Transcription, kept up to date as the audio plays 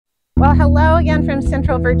Well, hello again from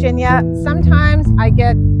Central Virginia. Sometimes I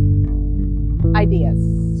get ideas,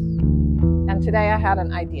 and today I had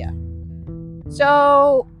an idea.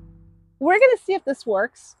 So we're going to see if this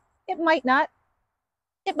works. It might not.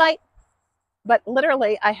 It might. But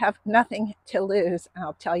literally, I have nothing to lose, and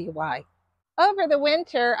I'll tell you why. Over the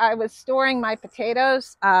winter, I was storing my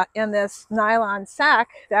potatoes in this nylon sack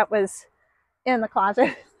that was in the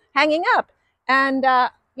closet, hanging up. And,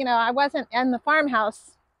 I wasn't in the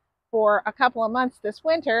farmhouse for a couple of months this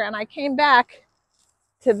winter, and I came back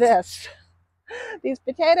to this. These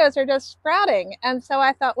potatoes are just sprouting. And so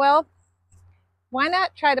I thought, well, why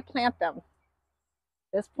not try to plant them? At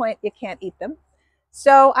this point, you can't eat them.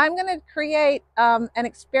 So I'm going to create an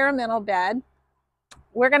experimental bed.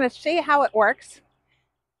 We're going to see how it works.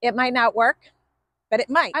 It might not work, but it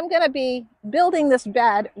might. I'm going to be building this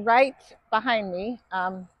bed right behind me,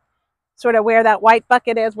 sort of where that white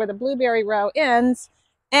bucket is, where the blueberry row ends,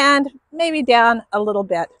 and maybe down a little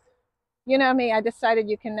bit. You know me, I decided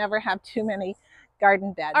you can never have too many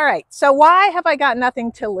garden beds. All right, so why have I got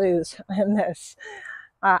nothing to lose in this?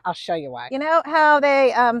 I'll show you why. You know how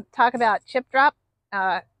they talk about chip drop?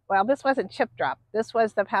 Well, this wasn't chip drop. This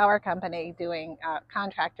was the power company doing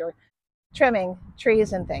contractor trimming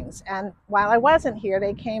trees and things. And while I wasn't here,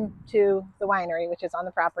 they came to the winery, which is on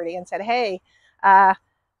the property, and said, hey,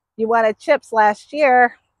 you wanted chips last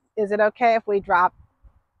year. Is it okay if we drop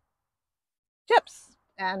chips?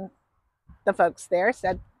 And the folks there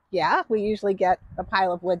said, yeah, we usually get a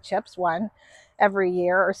pile of wood chips, one every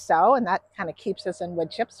year or so, and that kind of keeps us in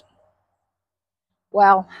wood chips.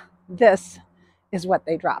 Well, this is what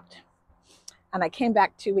they dropped. And I came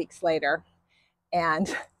back 2 weeks later,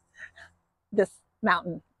 and this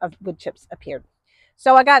mountain of wood chips appeared.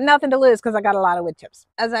 So I got nothing to lose because I got a lot of wood chips.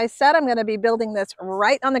 As I said, I'm going to be building this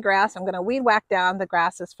right on the grass. I'm going to weed whack down the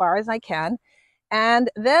grass as far as I can. And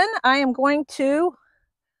then I am going to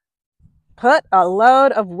put a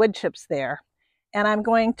load of wood chips there. And I'm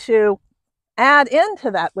going to add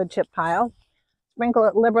into that wood chip pile, sprinkle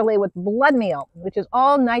it liberally with blood meal, which is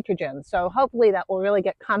all nitrogen. So hopefully that will really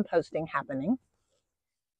get composting happening.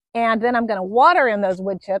 And then I'm going to water in those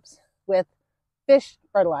wood chips with fish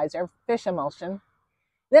fertilizer, fish emulsion.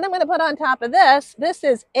 Then I'm going to put on top of this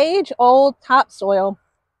is age-old topsoil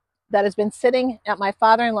that has been sitting at my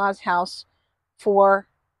father-in-law's house for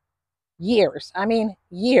years. I mean,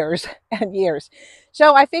 years and years.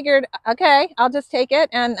 So I figured, okay, I'll just take it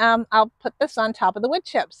and I'll put this on top of the wood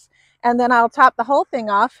chips. And then I'll top the whole thing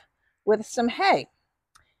off with some hay.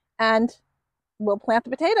 And we'll plant the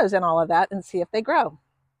potatoes in all of that and see if they grow.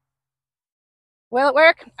 Will it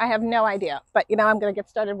work? I have no idea. But, I'm going to get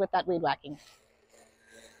started with that weed whacking.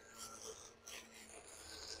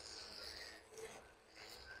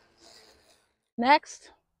 Next,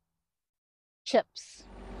 chips.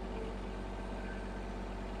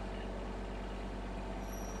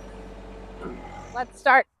 Let's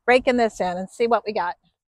start breaking this in and see what we got.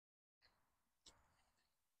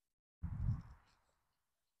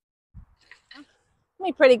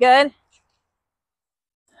 Pretty good.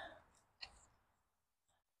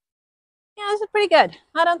 Yeah, this is pretty good.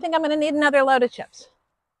 I don't think I'm going to need another load of chips.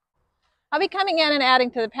 I'll be coming in and adding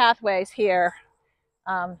to the pathways here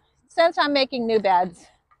since I'm making new beds.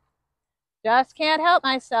 Just can't help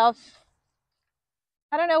myself.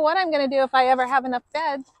 I don't know what I'm going to do if I ever have enough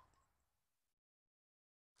beds.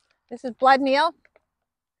 This is blood meal,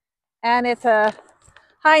 and it's a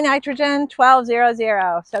high nitrogen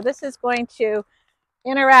 1200. So this is going to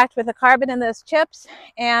interact with the carbon in those chips,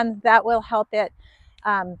 and that will help it,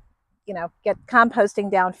 get composting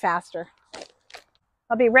down faster.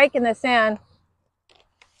 I'll be raking this in.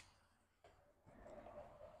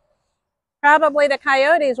 Probably the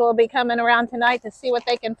coyotes will be coming around tonight to see what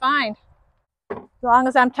they can find. As long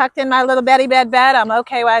as I'm tucked in my little Betty bed, I'm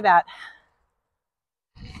okay with that.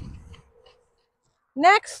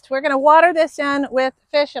 Next, we're going to water this in with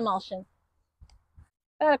fish emulsion.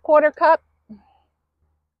 About a 1/4 cup.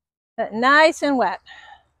 Nice and wet.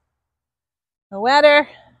 The wetter,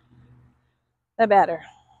 the better.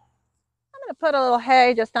 I'm going to put a little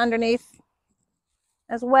hay just underneath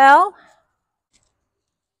as well.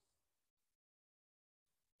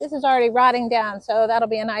 This is already rotting down, so that'll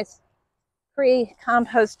be a nice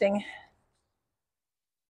pre-composting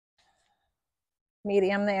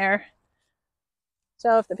medium there.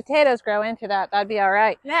 So if the potatoes grow into that, that'd be all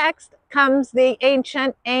right. Next comes the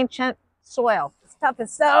ancient soil. This stuff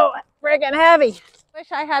is so friggin' heavy.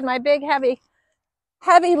 Wish I had my big,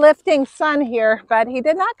 heavy lifting son here, but he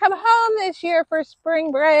did not come home this year for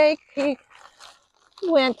spring break. He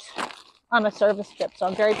went on a service trip, so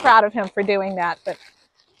I'm very proud of him for doing that, but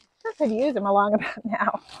I could use him along about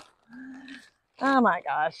now. Oh my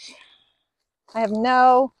gosh. I have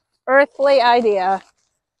no earthly idea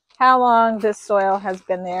how long this soil has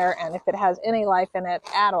been there and if it has any life in it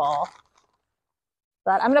at all.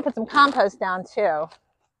 But I'm going to put some compost down too.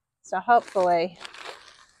 So hopefully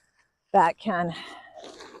that can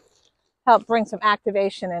help bring some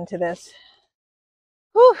activation into this.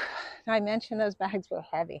 Whew. I mentioned those bags were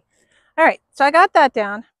heavy. All right, so I got that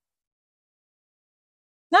down.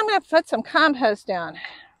 Now I'm going to put some compost down.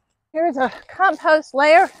 Here's a compost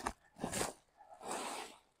layer.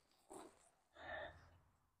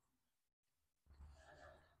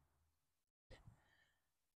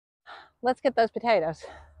 Let's get those potatoes.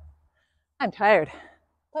 I'm tired.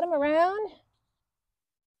 Put them around.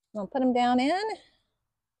 I'll put them down in.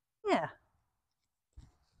 Yeah.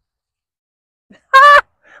 Ah!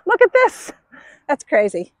 Look at this. That's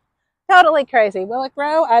crazy. Totally crazy. Will it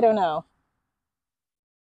grow? I don't know.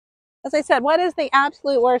 As I said, what is the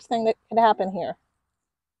absolute worst thing that could happen here?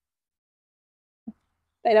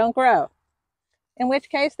 They don't grow. In which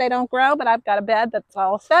case they don't grow, but I've got a bed that's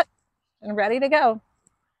all set and ready to go.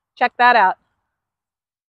 Check that out.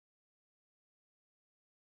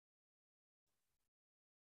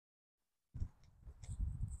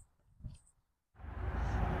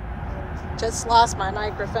 Just lost my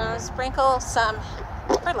microphone. Sprinkle some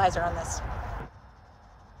fertilizer on this.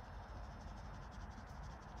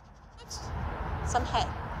 Some hay.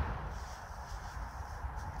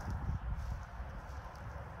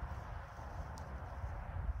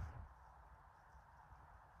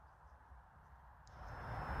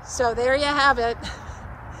 So there you have it.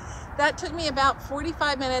 That took me about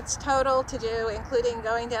 45 minutes total to do, including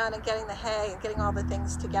going down and getting the hay and getting all the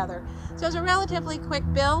things together. So it's a relatively quick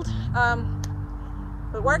build.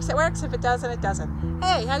 If it works, it works. If it doesn't, it doesn't.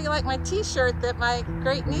 Hey, how do you like my t-shirt that my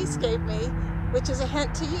great niece gave me, which is a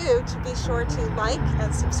hint to you to be sure to like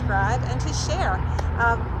and subscribe and to share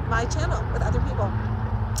my channel with other people.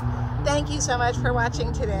 Thank you so much for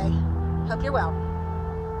watching today. Hope you're well.